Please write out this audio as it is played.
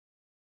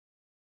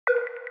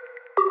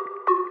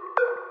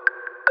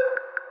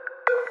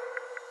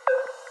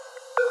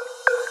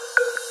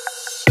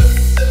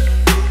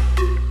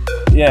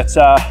Yeah, it's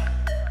a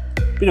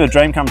bit of a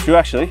dream come true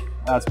actually.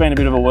 It's been a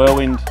bit of a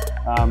whirlwind,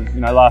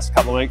 last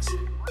couple of weeks,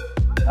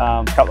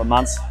 couple of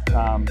months.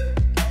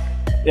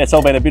 Yeah, it's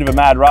all been a bit of a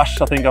mad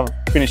rush. I think I've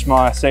finished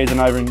my season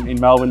over in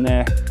Melbourne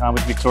there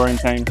with the Victorian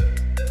team,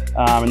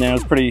 and then it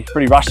was pretty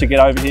rushed to get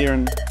over here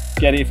and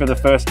get here for the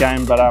first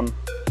game. But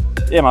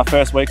yeah, my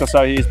first week or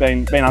so here has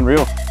been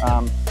unreal.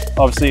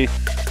 Obviously, a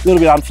little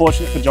bit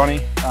unfortunate for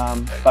Johnny,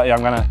 but yeah,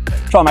 I'm going to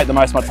try and make the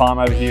most of my time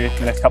over here in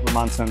the next couple of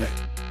months, and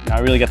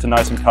really get to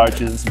know some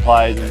coaches and some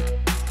players, and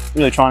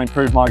really try and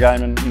improve my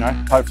game, and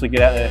hopefully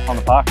get out there on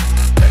the park.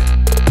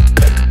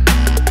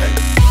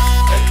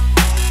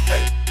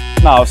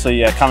 No, obviously,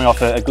 yeah, coming off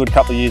a good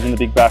couple of years in the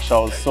Big Bash, I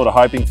was sort of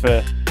hoping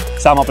for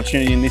some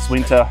opportunity in this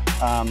winter.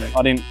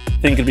 I didn't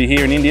think it'd be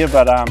here in India,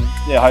 but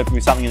yeah, hoping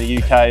with something in the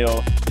UK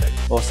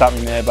or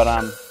something there.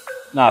 But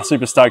no,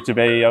 super stoked to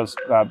be. I was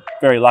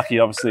very lucky,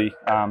 obviously,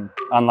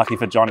 unlucky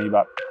for Johnny,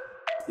 but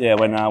yeah,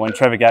 when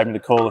Trevor gave me the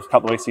call a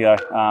couple of weeks ago,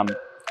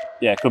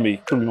 yeah, couldn't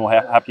be more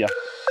happier.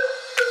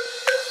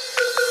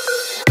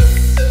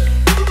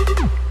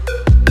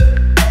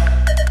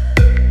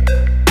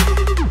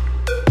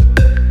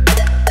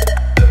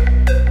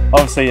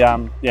 Obviously, yeah,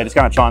 just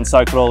going to try and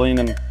soak it all in,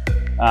 and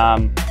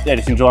yeah,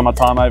 just enjoy my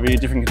time over here.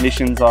 Different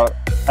conditions. I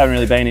haven't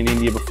really been in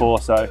India before,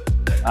 so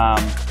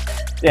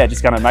yeah,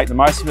 just going to make the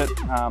most of it,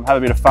 have a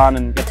bit of fun,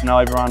 and get to know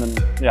everyone,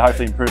 and yeah,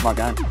 hopefully improve my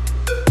game.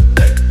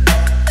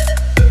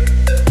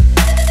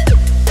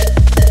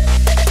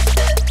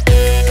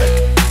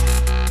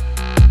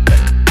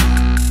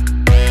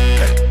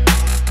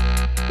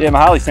 Yeah,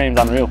 Mahali seems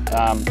unreal.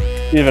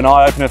 Bit of an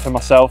eye-opener for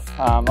myself.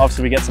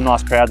 Obviously we get some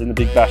nice crowds in the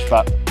Big Bash,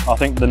 but I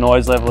think the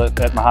noise level at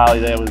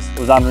Mahali there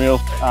was unreal.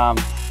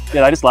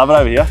 Yeah, they just love it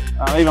over here.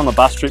 Even on the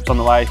bus trips on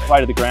the way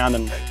to the ground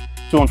and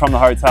to and from the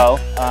hotel,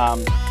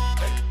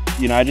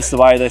 just the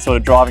way they're sort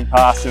of driving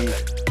past and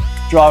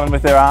driving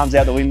with their arms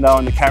out the window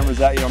and the cameras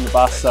at you on the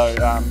bus. So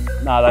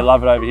no, they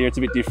love it over here. It's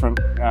a bit different.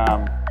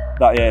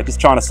 But yeah, just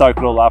trying to soak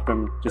it all up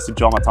and just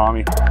enjoy my time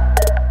here.